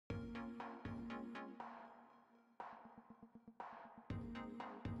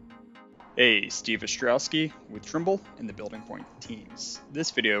Hey, Steve Ostrowski with Trimble and the Building Point teams.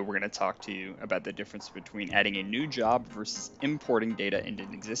 This video, we're going to talk to you about the difference between adding a new job versus importing data into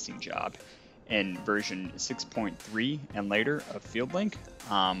an existing job in version 6.3 and later of Fieldlink.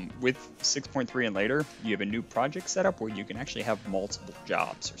 With 6.3 and later, you have a new project setup where you can actually have multiple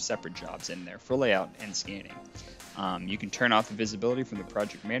jobs or separate jobs in there for layout and scanning. You can turn off the visibility from the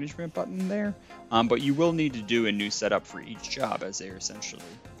project management button there, but you will need to do a new setup for each job as they are essentially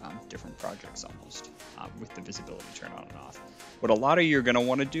different projects almost with the visibility turned on and off. What a lot of you are going to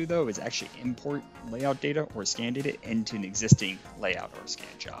want to do though is actually import layout data or scan data into an existing layout or scan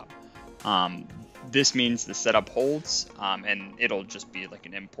job. This means the setup holds and it'll just be like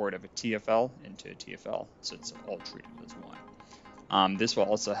an import of a TFL into a TFL, so it's all treated as one. This will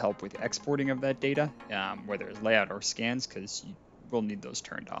also help with exporting of that data, whether it's layout or scans, because you will need those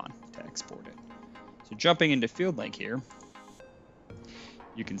turned on to export it. So jumping into Fieldlink here,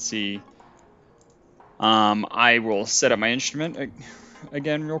 you can see I will set up my instrument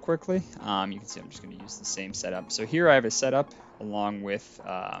again real quickly. You can see I'm just going to use the same setup. So here I have a setup along with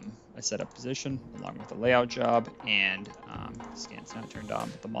a setup position, along with a layout job, and scan's not turned on,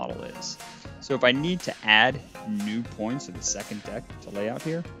 but the model is. So if I need to add new points to the second deck to layout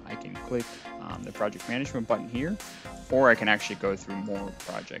here, I can click the project management button here, or I can actually go through more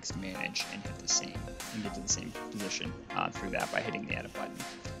projects, manage, and hit the same, and get to the same position through that by hitting the edit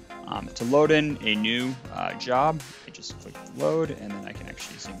button. To load in a new job, I just click load, and then I can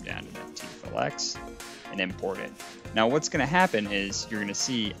actually zoom down to that TFLX and import it. Now what's going to happen is you're going to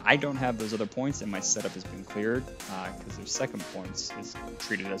see I don't have those other points and my setup has been cleared because their second points is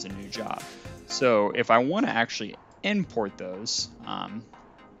treated as a new job. So if I want to actually import those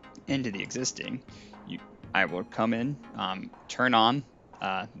into the existing, I will come in, turn on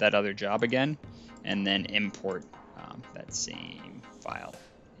that other job again, and then import that same file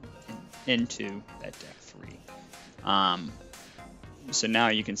into that deck 3. So now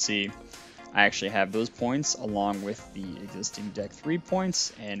you can see I actually have those points along with the existing deck 3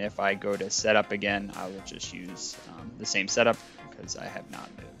 points, and if I go to setup again, I will just use the same setup because I have not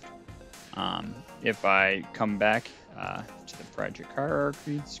moved. If I come back to the project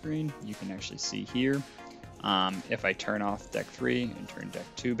hierarchy screen, you can actually see here if I turn off deck 3 and turn deck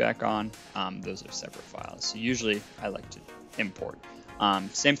 2 back on, those are separate files. So usually I like to import.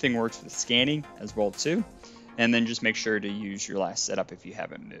 Same thing works with scanning as well too. And then just make sure to use your last setup if you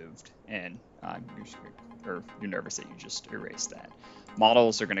haven't moved and you're nervous that you just erased that.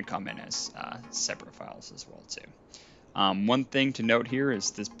 Models are going to come in as separate files as well too. One thing to note here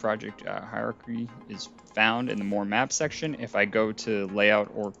is this project hierarchy is found in the more map section. If I go to layout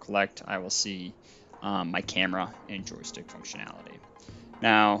or collect, I will see my camera and joystick functionality.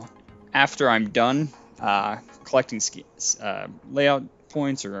 Now, after I'm done collecting layout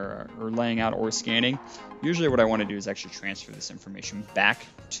points or laying out or scanning, usually what I want to do is actually transfer this information back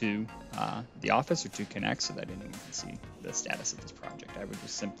to the office or to Connect so that anyone can see the status of this project. I would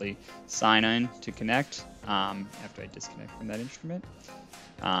just simply sign in to Connect after I disconnect from that instrument.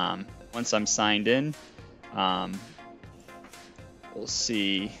 Once I'm signed in, we'll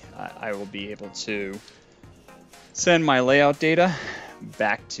see I will be able to send my layout data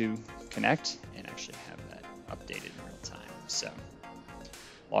back to Connect and actually have that updated in real time. So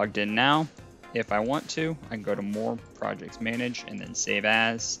logged in now. If I want to, I can go to more projects manage and then save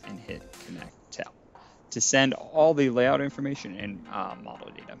as and hit connect to send all the layout information and model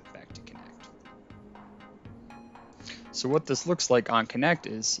data back to Connect. So what this looks like on Connect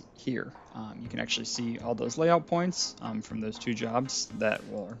is here. You can actually see all those layout points from those two jobs that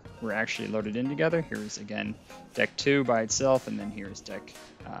were actually loaded in together. Here's again deck 2 by itself, and then here's deck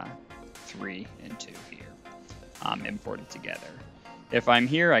 3 and 2 here imported together. If I'm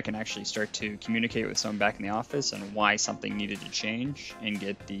here, I can actually start to communicate with someone back in the office on why something needed to change and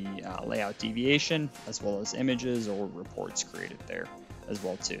get the layout deviation as well as images or reports created there as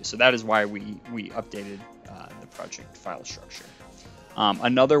well too. So that is why we updated the project file structure.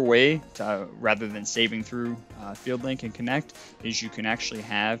 Another way to, rather than saving through Fieldlink and Connect, is you can actually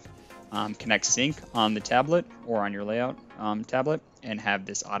have Connect Sync on the tablet or on your layout tablet and have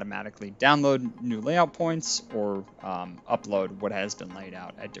this automatically download new layout points or upload what has been laid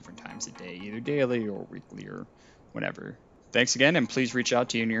out at different times of day, either daily or weekly or whenever. Thanks again, and please reach out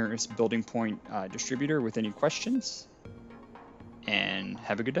to your nearest Building Point distributor with any questions, and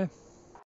have a good day.